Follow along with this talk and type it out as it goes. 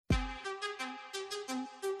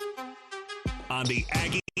on the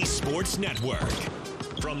Aggie Sports Network.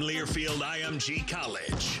 From Learfield IMG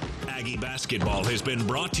College, Aggie basketball has been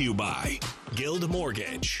brought to you by Guild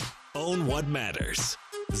Mortgage. Own what matters.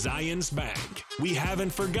 Zions Bank. We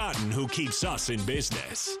haven't forgotten who keeps us in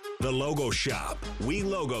business. The Logo Shop. We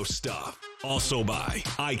logo stuff. Also by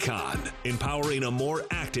Icon. Empowering a more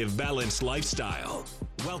active, balanced lifestyle.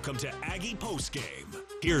 Welcome to Aggie Postgame.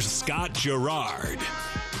 Here's Scott Garrard.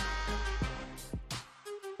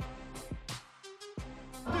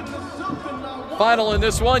 Final in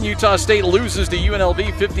this one, Utah State loses to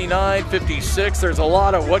UNLV 59-56. There's a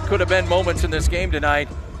lot of what could have been moments in this game tonight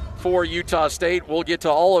for Utah State. We'll get to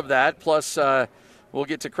all of that, plus we'll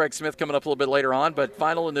get to Craig Smith coming up a little bit later on. But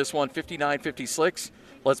final in this one, 59-56.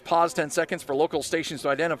 Let's pause 10 seconds for local stations to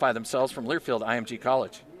identify themselves from Learfield IMG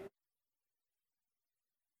College.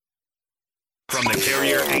 From the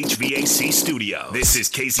Carrier HVAC studio, this is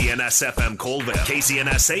KZNS-FM Colville,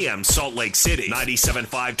 KZNS-AM Salt Lake City, 97.5,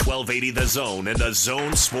 1280 The Zone, and the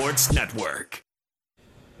Zone Sports Network.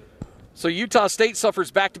 So Utah State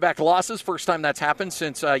suffers back-to-back losses. First time that's happened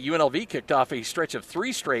since UNLV kicked off a stretch of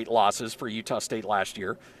 3 straight losses for Utah State last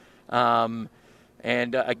year.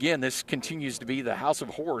 Again, this continues to be the house of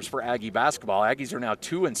horrors for Aggie basketball. Aggies are now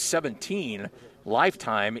 2-17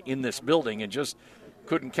 lifetime in this building and just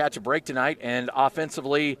couldn't catch a break tonight, and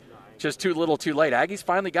offensively just too little too late. Aggies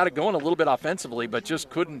finally got it going a little bit offensively, but just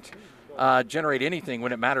couldn't generate anything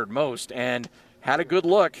when it mattered most, and had a good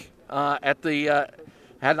look had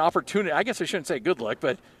an opportunity. I guess I shouldn't say good look,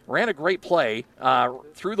 but ran a great play,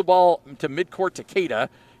 threw the ball to midcourt to Cada.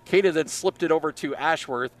 Cada then slipped it over to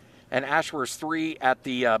Ashworth, and Ashworth's three at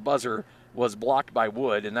the buzzer was blocked by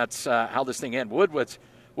Wood, and that's how this thing ended.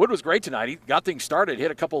 Wood was great tonight. He got things started, hit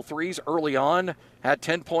a couple threes early on, had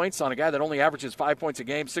 10 points on a guy that only averages 5 points a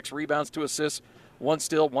game, 6 rebounds, 2 assists, 1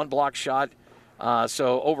 steal, 1 block shot.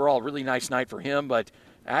 So overall, really nice night for him. But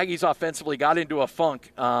Aggies offensively got into a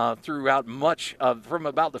funk throughout much of, from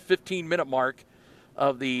about the 15-minute mark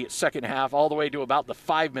of the second half all the way to about the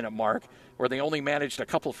 5-minute mark, where they only managed a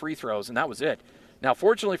couple free throws, and that was it. Now,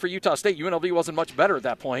 fortunately for Utah State, UNLV wasn't much better at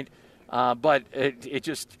that point, but it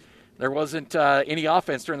just – there wasn't any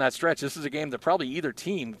offense during that stretch. This is a game that probably either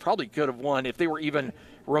team probably could have won if they were even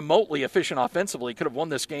remotely efficient offensively, could have won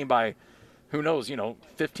this game by, who knows,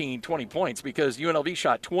 15, 20 points, because UNLV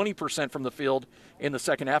shot 20% from the field in the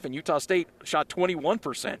second half, and Utah State shot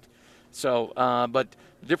 21%. So, but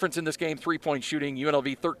the difference in this game, 3-point shooting,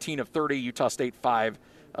 UNLV 13 of 30, Utah State 5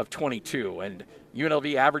 of 22. And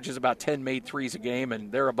UNLV averages about 10 made threes a game,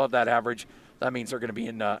 and they're above that average. That means they're going to be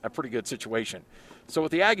in a pretty good situation. So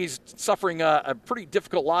with the Aggies suffering a pretty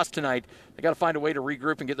difficult loss tonight, they got to find a way to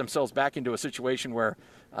regroup and get themselves back into a situation where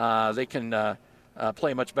they can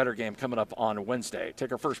play a much better game coming up on Wednesday.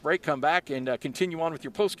 Take our first break, come back, and continue on with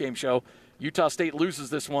your post-game show. Utah State loses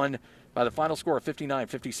this one by the final score of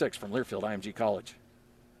 59-56 from Learfield IMG College.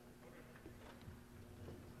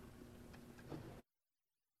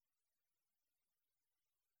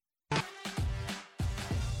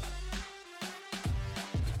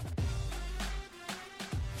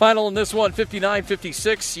 Final in this one,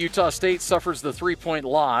 59-56. Utah State suffers the 3-point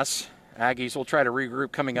loss. Aggies will try to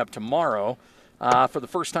regroup coming up tomorrow. For the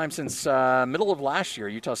first time since middle of last year,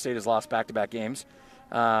 Utah State has lost back-to-back games.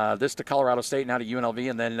 This to Colorado State, now to UNLV,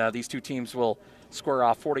 and then these two teams will square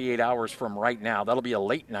off 48 hours from right now. That'll be a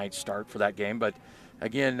late-night start for that game. But,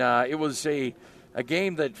 again, it was a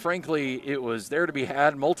game that, frankly, it was there to be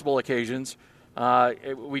had multiple occasions.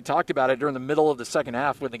 We talked about it during the middle of the second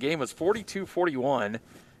half when the game was 42-41.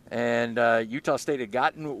 And Utah State had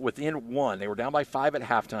gotten within 1. They were down by 5 at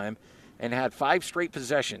halftime and had 5 straight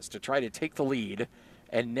possessions to try to take the lead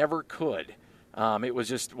and never could. It was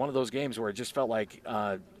just one of those games where it just felt like,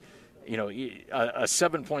 a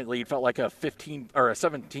 7-point lead felt like a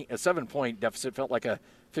 7-point deficit felt like a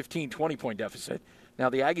 15, 20-point deficit. Now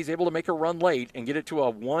the Aggies able to make a run late and get it to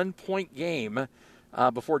a 1-point game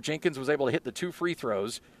before Jenkins was able to hit the 2 free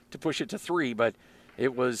throws to push it to 3, but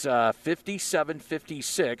it was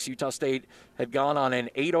 57-56. Utah State had gone on an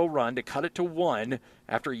 8-0 run to cut it to 1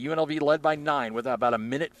 after UNLV led by 9 with about a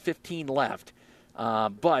minute 15 left.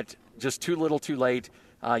 But just too little too late.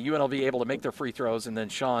 UNLV able to make their free throws, and then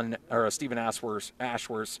Stephen Ashworth's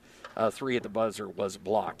 3 at the buzzer was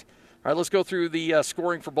blocked. All right, let's go through the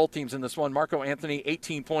scoring for both teams in this one. Marco Anthony,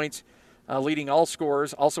 18 points, leading all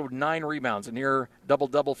scorers. Also 9 rebounds, a near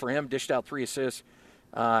double-double for him. Dished out 3 assists,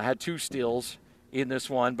 had 2 steals in this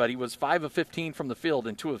one, but he was 5 of 15 from the field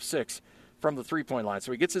and 2 of 6 from the three-point line.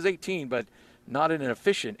 So he gets his 18, but not an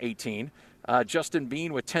efficient 18. Justin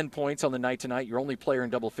Bean with 10 points on the night tonight, your only player in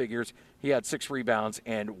double figures. He had 6 rebounds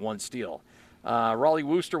and 1 steal. Raleigh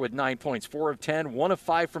Wooster with 9 points, 4 of 10, 1 of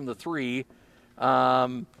 5 from the three,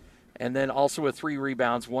 and then also with 3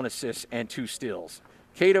 rebounds, 1 assist, and 2 steals.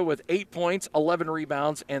 Cato with 8 points, 11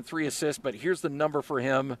 rebounds, and 3 assists, but here's the number for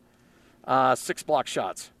him, 6 block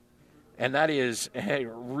shots. And that is a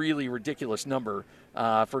really ridiculous number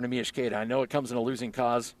for Neemias Cato. I know it comes in a losing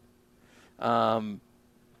cause. It's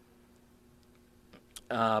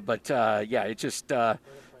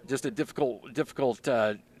just a difficult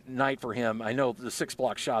night for him. I know the 6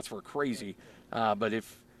 block shots were crazy, but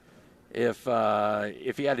if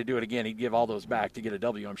he had to do it again, he'd give all those back to get a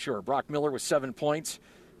W, I'm sure. Brock Miller with 7 points,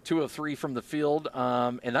 2 of 3 from the field,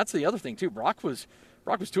 and that's the other thing too. Brock was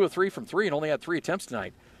 2 of 3 from 3 and only had 3 attempts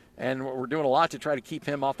tonight, and we're doing a lot to try to keep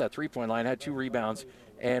him off that 3-point line. Had 2 rebounds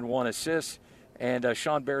and 1 assist, and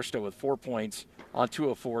Sean Bairstow with 4 points on 2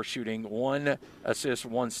 of 4 shooting, 1 assist,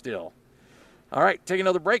 1 steal. All right, take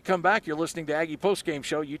another break, come back. You're listening to Aggie Postgame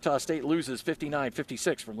Show. Utah State loses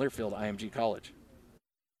 59-56 from Learfield IMG College.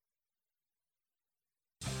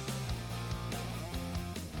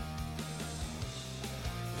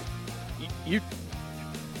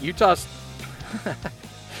 Utah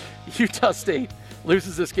State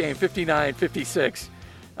loses this game 59-56.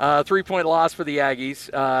 3-point loss for the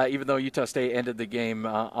Aggies, even though Utah State ended the game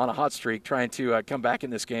on a hot streak, trying to come back in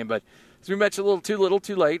this game. But as we mentioned, a little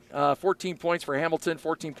too late. 14 points for Hamilton,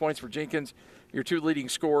 14 points for Jenkins, your 2 leading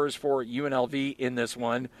scorers for UNLV in this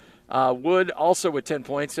one. Wood also with 10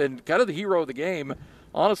 points, and kind of the hero of the game,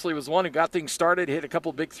 honestly, was the one who got things started, hit a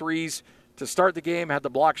couple big threes to start the game, had the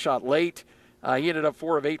block shot late. He ended up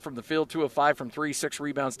 4 of 8 from the field, 2 of 5 from 3, 6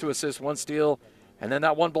 rebounds, 2 assists, 1 steal. And then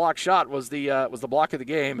that 1 block shot was the block of the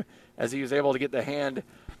game, as he was able to get the hand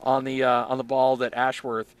on the ball that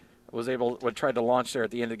Ashworth tried to launch there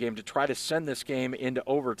at the end of the game to try to send this game into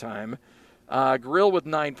overtime. Grill with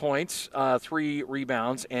 9 points, 3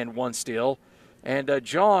 rebounds, and 1 steal. And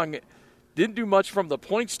Jong didn't do much from the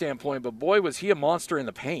point standpoint, but boy, was he a monster in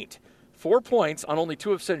the paint. 4 points on only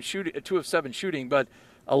 2 of 7 shooting, but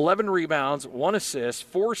 11 rebounds, 1 assist,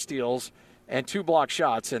 4 steals, and 2 block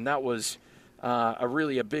shots, and that was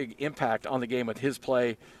a big impact on the game with his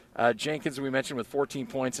play. Jenkins, we mentioned, with 14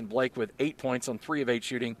 points, and Blake with 8 points on 3 of 8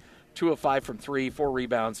 shooting, 2 of 5 from 3, 4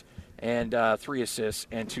 rebounds, and 3 assists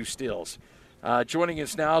and 2 steals. Joining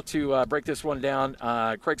us now to break this one down,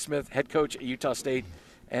 Craig Smith, head coach at Utah State.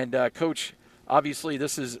 And Coach, obviously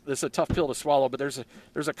this is a tough pill to swallow, but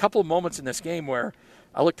there's a couple of moments in this game where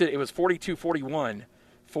I looked at it was 42-41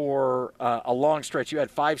 for a long stretch. You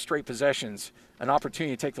had 5 straight possessions, an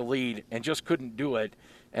opportunity to take the lead, and just couldn't do it.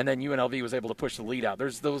 And then UNLV was able to push the lead out.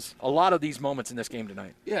 There's a lot of these moments in this game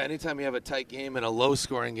tonight. Yeah, anytime you have a tight game and a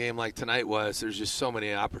low-scoring game like tonight was, there's just so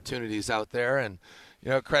many opportunities out there. And,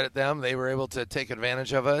 credit them. They were able to take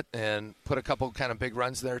advantage of it and put a couple kind of big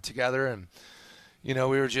runs there together. And, we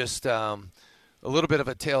were just a little bit of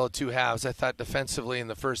a tale of 2 halves. I thought defensively in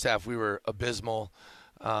the first half we were abysmal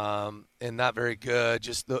and not very good,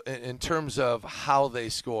 just in terms of how they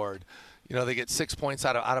scored. They get 6 points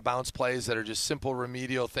out of bounds plays that are just simple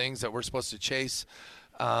remedial things that we're supposed to chase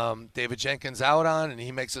David Jenkins out on, and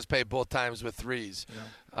he makes us pay both times with threes.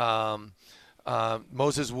 Yeah.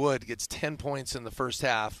 Moses Wood gets 10 points in the first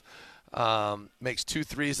half, makes 2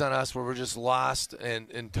 threes on us where we're just lost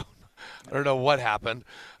and I don't know what happened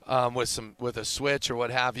with a switch or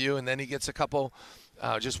what have you, and then he gets a couple.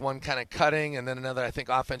 Just one kind of cutting, and then another, I think,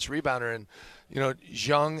 offense rebounder. And,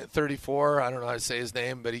 Zhang, 34, I don't know how to say his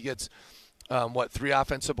name, but he gets, 3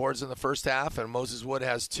 offensive boards in the first half, and Moses Wood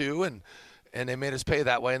has 2, and they made us pay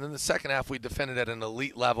that way. And then the second half, we defended at an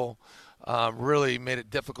elite level, really made it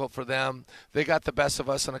difficult for them. They got the best of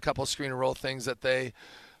us on a couple screen and roll things that the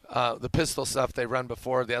pistol stuff they run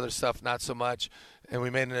before, the other stuff not so much. And we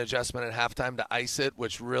made an adjustment at halftime to ice it,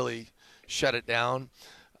 which really shut it down.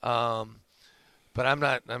 But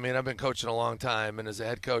I've been coaching a long time, and as a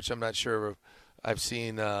head coach, I'm not sure I've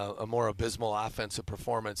seen a more abysmal offensive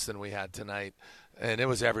performance than we had tonight. And it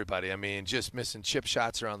was everybody. Just missing chip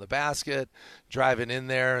shots around the basket, driving in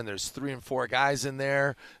there, and there's 3 and 4 guys in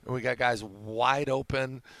there, and we got guys wide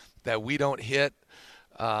open that we don't hit.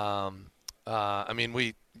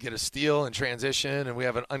 We get a steal in transition, and we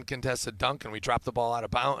have an uncontested dunk, and we drop the ball out of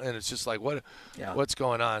bounds, and it's just like, what's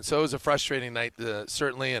going on? So it was a frustrating night,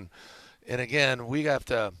 certainly, and again, we have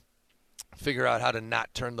to figure out how to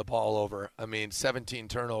not turn the ball over. 17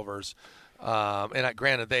 turnovers, and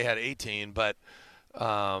granted they had 18, but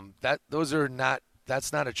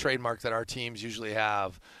that's not a trademark that our teams usually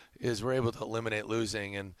have. Is we're able to eliminate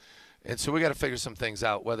losing, and so we got to figure some things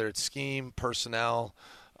out, whether it's scheme, personnel,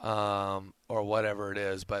 or whatever it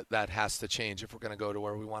is. But that has to change if we're going to go to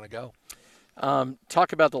where we want to go.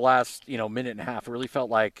 Talk about the last, minute and a half. It really felt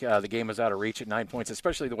like the game was out of reach at 9 points,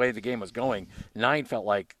 especially the way the game was going. 9 felt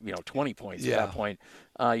like, 20 points at that point.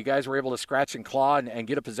 You guys were able to scratch and claw and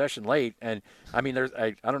get a possession late. And, I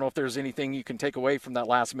don't know if there's anything you can take away from that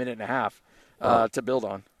last minute and a half to build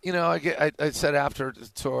on. I said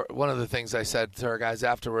one of the things I said to our guys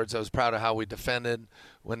afterwards, I was proud of how we defended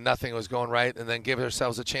when nothing was going right, and then give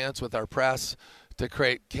ourselves a chance with our press to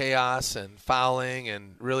create chaos and fouling,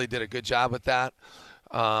 and really did a good job with that.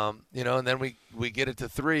 And then we get it to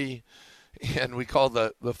 3, and we call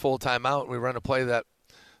the full timeout, and we run a play that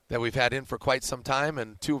we've had in for quite some time,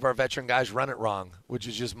 and 2 of our veteran guys run it wrong, which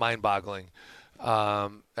is just mind-boggling.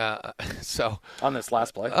 So on this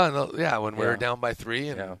last play, when we were down by 3,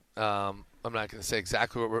 and I'm not going to say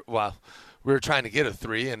exactly what we were trying to get a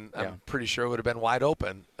 3, and I'm pretty sure it would have been wide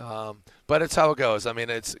open. But it's how it goes. I mean,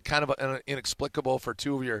 it's kind of inexplicable for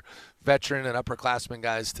 2 of your veteran and upperclassmen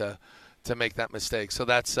guys to make that mistake. So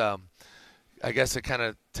that's, I guess it kind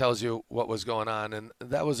of tells you what was going on, and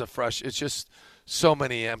that was it's just so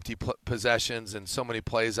many empty possessions and so many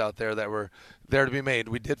plays out there that were there to be made.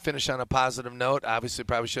 We did finish on a positive note. Obviously,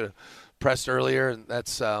 probably should have pressed earlier, and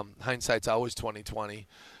that's hindsight's always 20/20.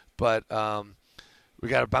 But we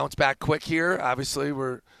got to bounce back quick here. Obviously,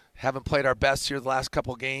 haven't played our best here the last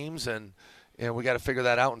couple games, and we got to figure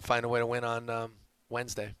that out and find a way to win on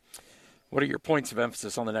Wednesday. What are your points of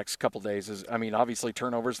emphasis on the next couple days? Obviously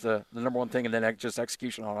turnovers the number one thing, and then just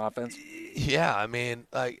execution on offense. Yeah,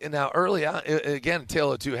 now early on, again,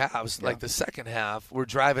 tale of 2 halves. Yeah. Like the second half, we're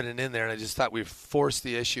driving it in there, and I just thought we forced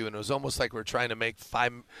the issue, and it was almost like we're trying to make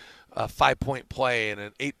a 5-point play and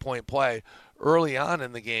an 8-point play. Early on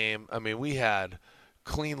in the game, we had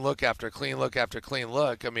clean look after clean look after clean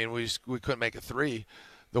look. We couldn't make a 3.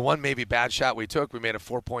 The one maybe bad shot we took, we made a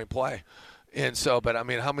 4-point play. And so, but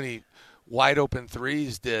how many wide open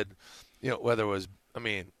 3s did, whether it was,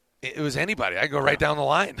 it was anybody. I go right down the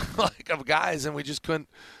line of guys, and we just couldn't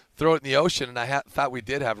throw it in the ocean. And I thought we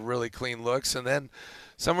did have really clean looks. And then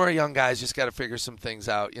some of our young guys just got to figure some things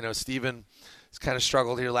out. Steven has kind of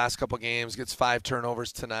struggled here last couple games, gets 5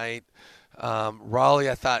 turnovers tonight. Raleigh,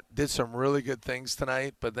 I thought, did some really good things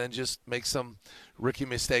tonight, but then just makes some rookie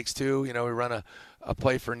mistakes too. We run a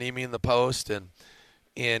play for Nemi in the post, and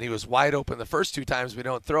he was wide open the first 2 times. We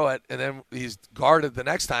don't throw it, and then he's guarded the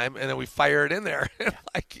next time, and then we fire it in there.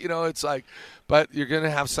 It's like, but you're going to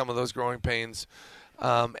have some of those growing pains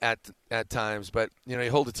at times. But, you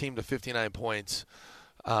hold a team to 59 points.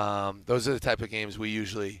 Those are the type of games we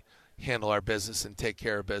usually handle our business and take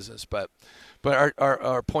care of business. But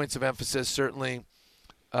our points of emphasis certainly,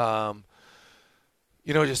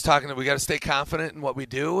 just talking that we got to stay confident in what we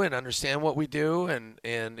do and understand what we do and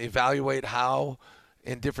evaluate how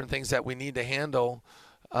and different things that we need to handle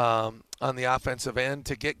on the offensive end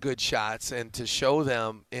to get good shots and to show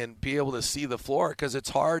them and be able to see the floor, because it's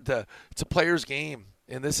a player's game.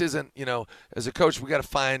 And this isn't, as a coach, we got to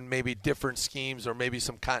find maybe different schemes or maybe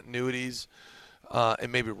some continuities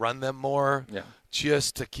and maybe run them more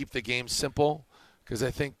just to keep the game simple. Because I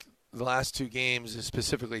think the last 2 games, and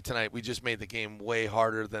specifically tonight, we just made the game way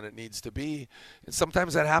harder than it needs to be. And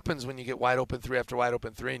sometimes that happens when you get wide open 3 after wide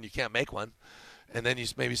open 3 and you can't make one. And then you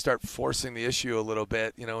maybe start forcing the issue a little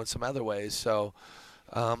bit, in some other ways. So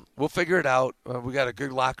we'll figure it out. We got a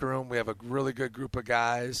good locker room. We have a really good group of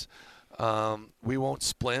guys. We won't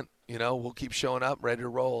splint. We'll keep showing up, ready to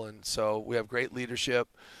roll. And so we have great leadership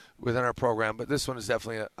within our program. But this one is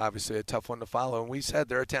definitely, obviously, a tough one to follow. And we said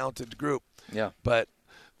they're a talented group. Yeah. But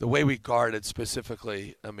the way we guarded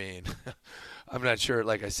specifically, I'm not sure.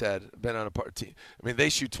 Like I said, been on a team. They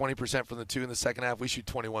shoot 20% from the 2 in the second half. We shoot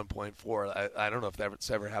 21.4. I don't know if that's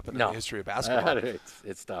ever happened in the history of basketball.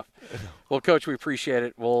 It's tough. Well, Coach, we appreciate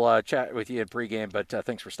it. We'll chat with you in pregame, but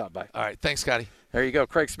thanks for stopping by. All right. Thanks, Scotty. There you go.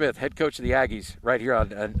 Craig Smith, head coach of the Aggies, right here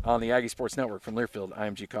on the Aggie Sports Network from Learfield,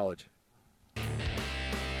 IMG College.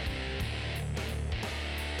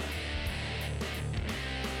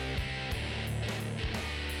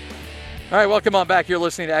 All right, welcome on back. You're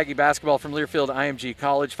listening to Aggie Basketball from Learfield, IMG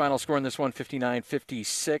College. Final score in this one,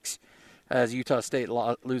 59-56, as Utah State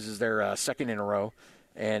loses their second in a row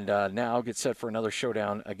and now gets set for another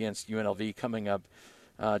showdown against UNLV coming up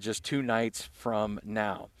just 2 nights from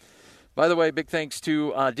now. By the way, big thanks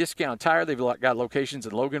to Discount Tire. They've got locations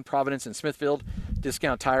in Logan, Providence, and Smithfield.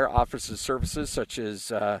 Discount Tire offers services such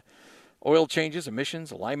as oil changes,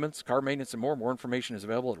 emissions, alignments, car maintenance, and more. More information is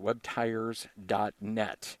available at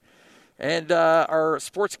webtires.net. And our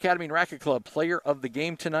Sports Academy and Racket Club player of the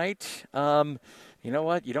game tonight. You know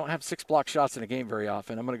what? You don't have 6 block shots in a game very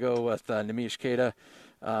often. I'm going to go with Nemish Keita,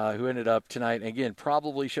 who ended up tonight. Again,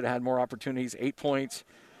 probably should have had more opportunities. 8 points,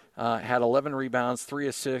 had 11 rebounds, 3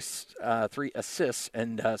 assists,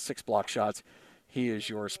 and 6 block shots. He is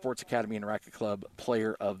your Sports Academy and Racket Club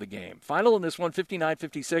player of the game. Final in this one,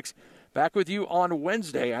 59-56. Back with you on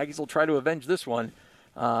Wednesday. Aggies will try to avenge this one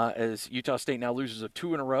as Utah State now loses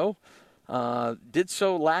 2 in a row. Did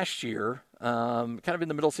so last year, kind of in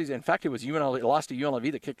the middle of the season. In fact, it was UNLV, lost to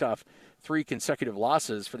UNLV that kicked off 3 consecutive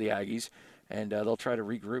losses for the Aggies, and they'll try to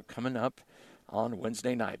regroup coming up on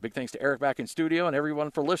Wednesday night. Big thanks to Eric back in studio and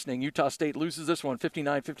everyone for listening. Utah State loses this one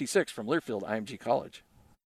 59-56 from Learfield IMG College.